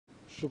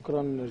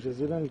شكرا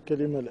جزيلا.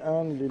 الكلمة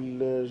الآن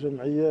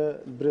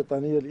للجمعية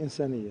البريطانية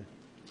الإنسانية.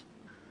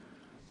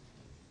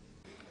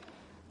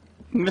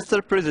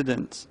 Mr.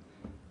 President,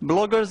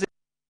 bloggers in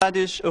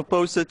Bangladesh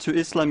opposed to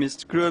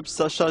Islamist groups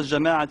such as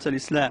Jama'at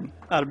al-Islam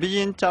are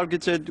being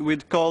targeted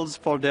with calls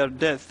for their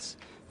deaths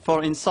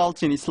for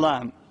insulting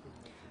Islam.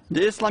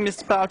 The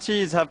Islamist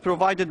parties have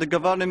provided the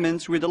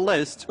government with a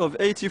list of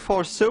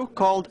 84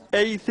 so-called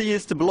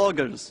atheist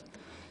bloggers.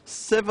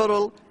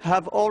 Several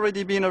have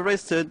already been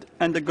arrested,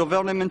 and the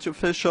government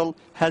official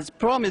has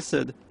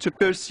promised to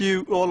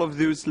pursue all of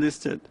those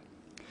listed.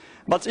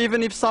 But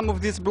even if some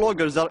of these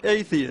bloggers are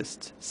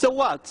atheists, so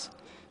what?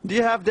 They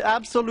have the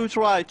absolute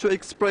right to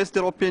express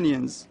their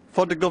opinions.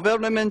 For the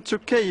government to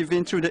cave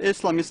into the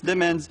Islamist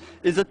demands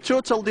is a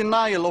total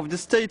denial of the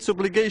state's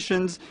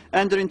obligations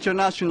under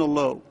international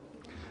law.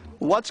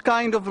 What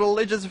kind of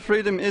religious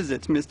freedom is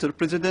it, Mr.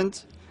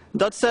 President,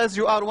 that says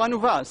you are one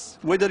of us,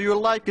 whether you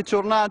like it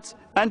or not,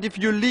 and if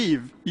you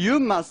leave, you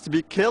must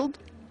be killed?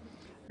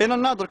 In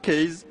another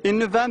case, in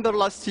November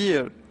last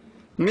year,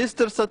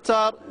 Mr.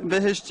 Sattar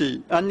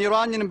Beheshti, an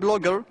Iranian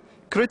blogger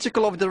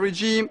critical of the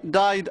regime,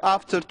 died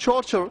after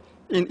torture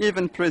in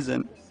even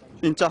prison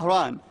in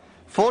Tehran,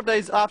 4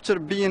 days after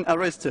being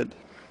arrested.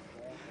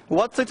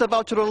 What's it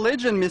about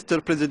religion,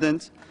 Mr.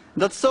 President,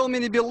 that so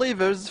many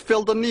believers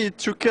feel the need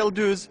to kill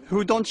those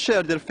who don't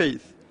share their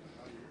faith?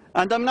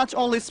 And I'm not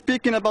only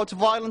speaking about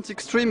violent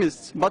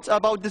extremists, but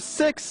about the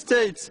 6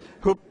 states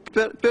who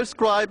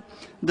prescribe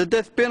the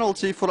death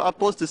penalty for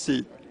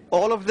apostasy,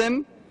 all of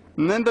them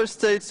member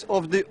states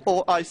of the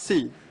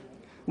OIC.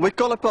 We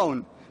call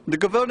upon the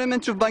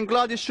government of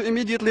Bangladesh to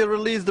immediately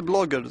release the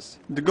bloggers,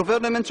 the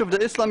government of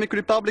the Islamic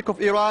Republic of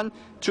Iran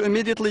to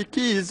immediately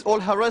cease all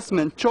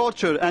harassment,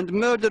 torture and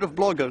murder of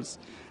bloggers,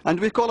 and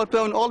we call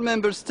upon all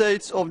member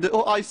states of the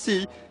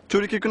OIC to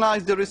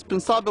recognize their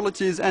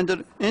responsibilities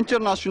under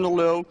international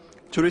law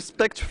to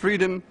respect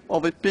freedom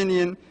of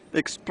opinion,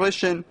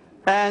 expression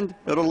and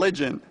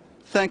religion.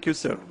 Thank you,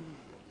 sir.